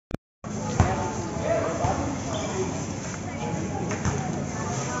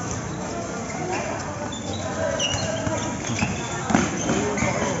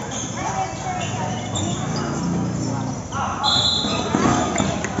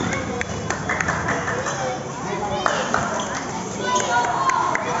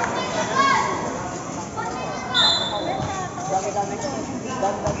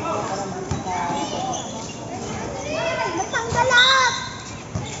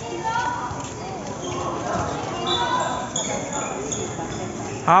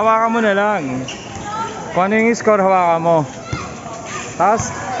Hawakan mo na lang. Kung ano yung score, hawakan mo.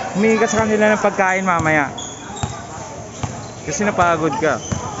 Tapos, humingi ka sa kanila ng pagkain mamaya. Kasi napagod ka.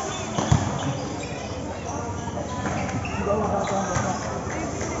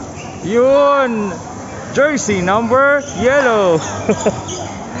 Yun! Jersey number yellow.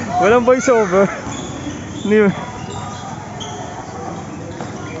 Walang voice over.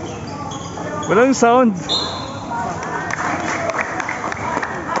 Walang sound.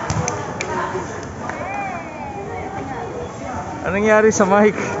 Anong nangyari sa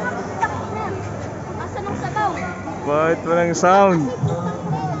mic? Asan ang sabaw? Bakit walang sound?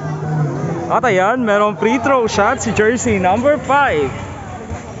 At ayan, merong free throw shot si jersey number 5.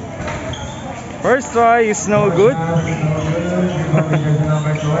 First try is no good.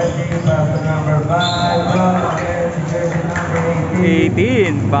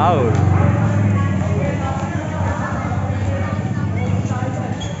 18 foul.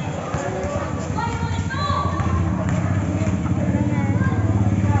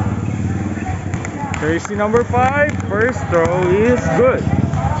 Jersey number 5, first throw is good.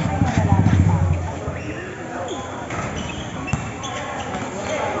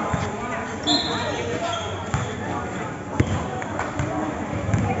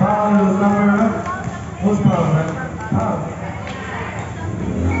 Foul number, who's foul? Foul.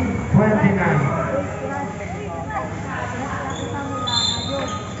 29.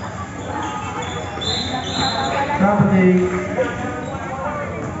 Property.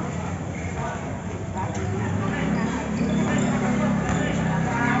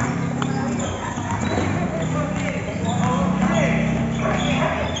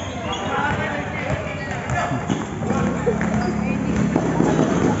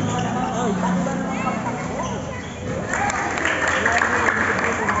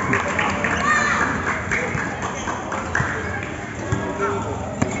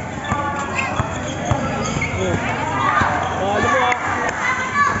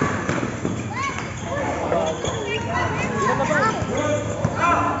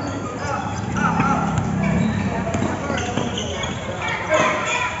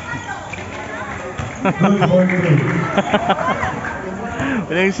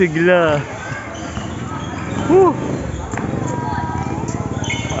 Walang sigla. Woo!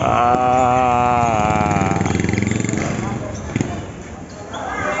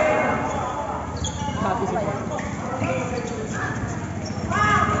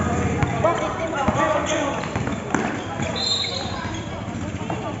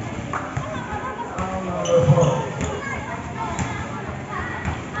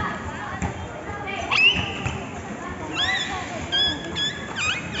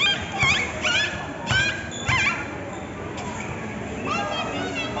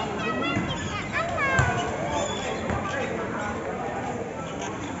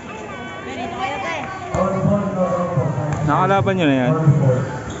 Nakalaban nyo na yan.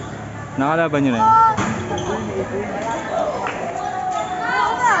 Nakalaban nyo na yan.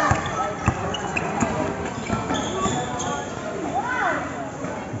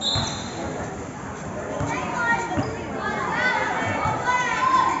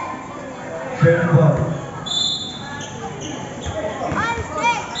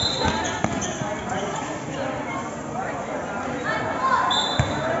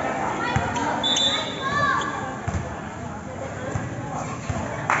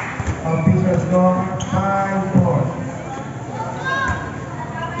 Officers go 5-4.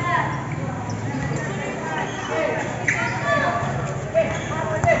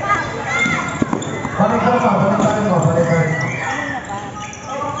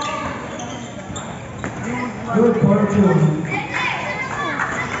 Good for 2.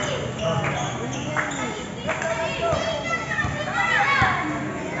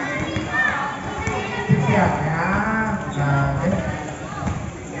 Siap ya.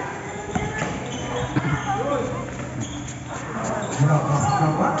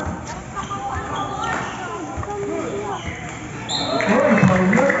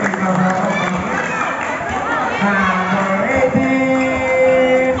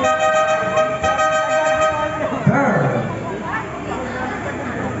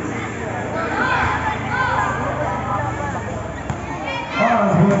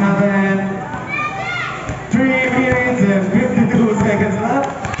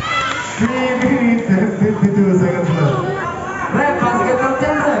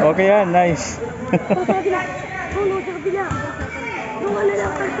 Okay yan, nice.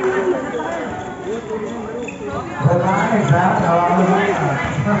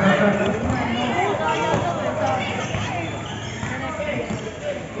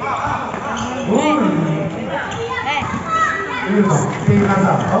 1.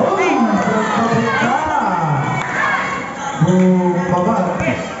 Pinasa. Uy! Sasabit ka! Bumaba.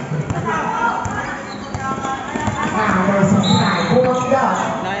 Number 69. Bumangga.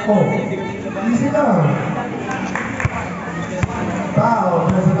 Oh. Easy lang. Foul.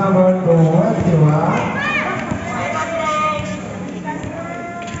 Jersey number 21.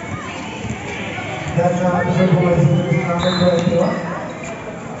 Dan bisa boleh jersey number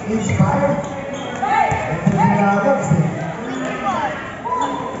 21. Inspired. Itu dilakukan sih.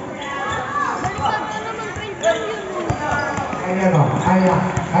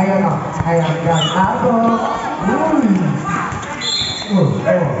 Ayan dan ako.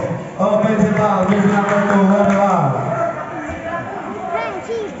 Offensive foul, jersey number 21.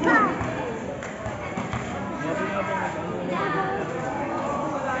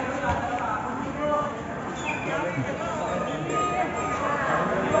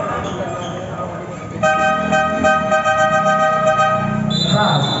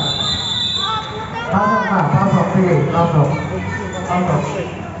 Pasok.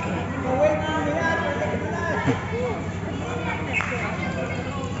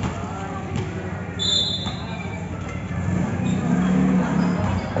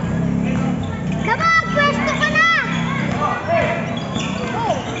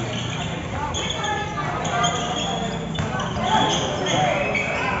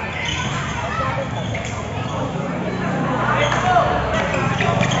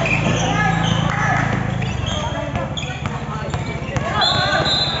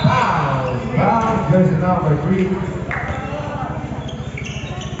 Jersey number 3.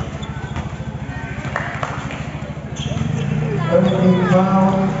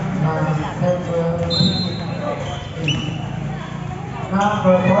 Foul, Centro.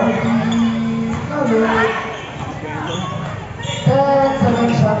 Number 40.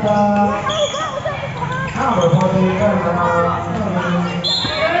 Second shot. Number 40.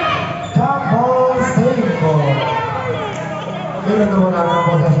 Top ball, save ball. Even though we're not in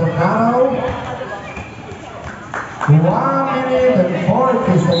possession now. 1 minute and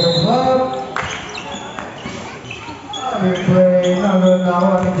 40 seconds left. Replay number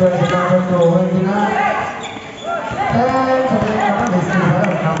now on jersey number 29. And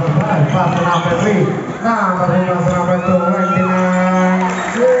number 5, pass to number 3. Number 3 pass to number 29.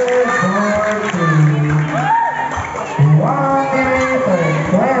 1 minute and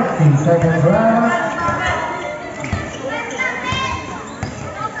 20 seconds left.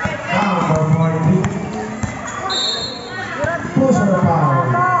 Number 42.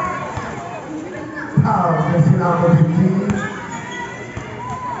 Foul, jersey number 15.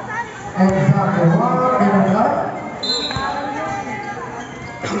 Exactly 1 minute left.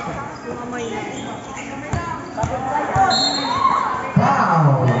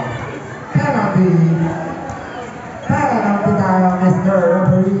 Foul. Penalty time, Mr.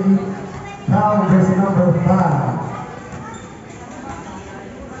 Referee. Foul, jersey number 5.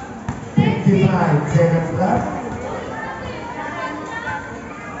 55 seconds left.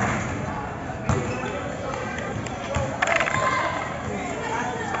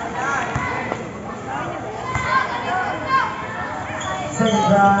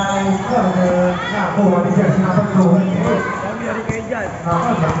 Nakuha ni jersey number 2.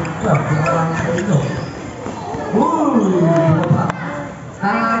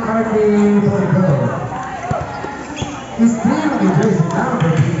 Number 3 for the goal. He's still in jersey number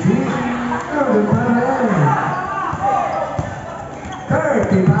 15. Number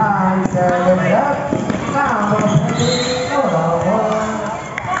 35 seconds left. Number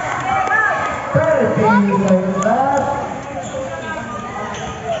 30 seconds left.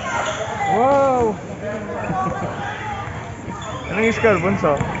 Wow! Anong yung score,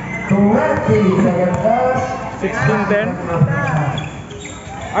 Bunso? 20 seconds left. 16-10?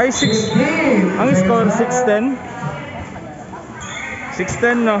 Ay, 6. Ang score, 6-10?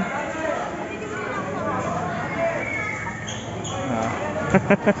 6-10, no? 10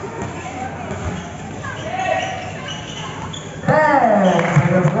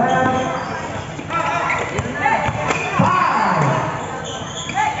 seconds left. 5.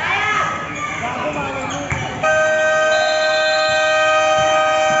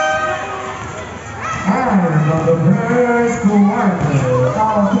 And on the first quarter.